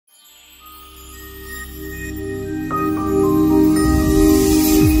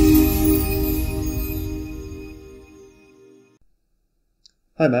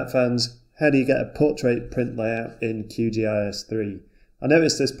Hi map fans, how do you get a portrait print layout in QGIS3? I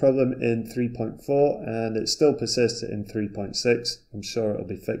noticed this problem in 3.4 and it still persists in 3.6. I'm sure it'll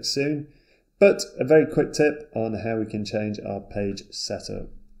be fixed soon. But a very quick tip on how we can change our page setup.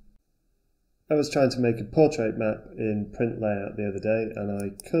 I was trying to make a portrait map in print layout the other day and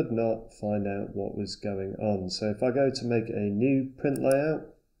I could not find out what was going on. So if I go to make a new print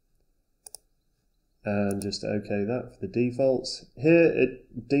layout, and just OK that for the defaults. Here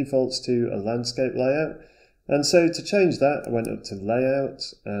it defaults to a landscape layout, and so to change that I went up to layout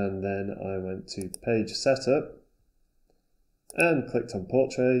and then I went to page setup and clicked on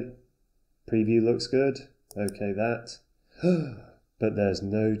portrait. Preview looks good, OK that, but there's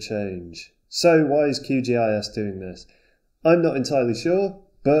no change. So why is QGIS doing this? I'm not entirely sure,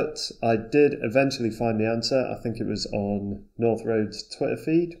 but I did eventually find the answer. I think it was on North Road's Twitter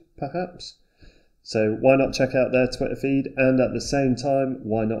feed perhaps. So why not check out their Twitter feed, and at the same time,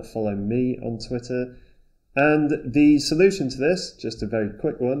 why not follow me on Twitter? And the solution to this, just a very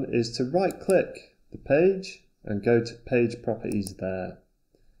quick one, is to right click the page and go to page properties there.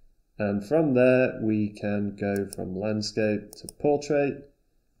 And from there, we can go from landscape to portrait,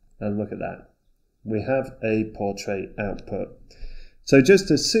 and look at that. We have a portrait output. So just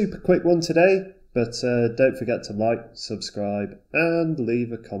a super quick one today, but don't forget to like, subscribe, and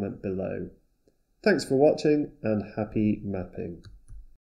leave a comment below. Thanks for watching and happy mapping.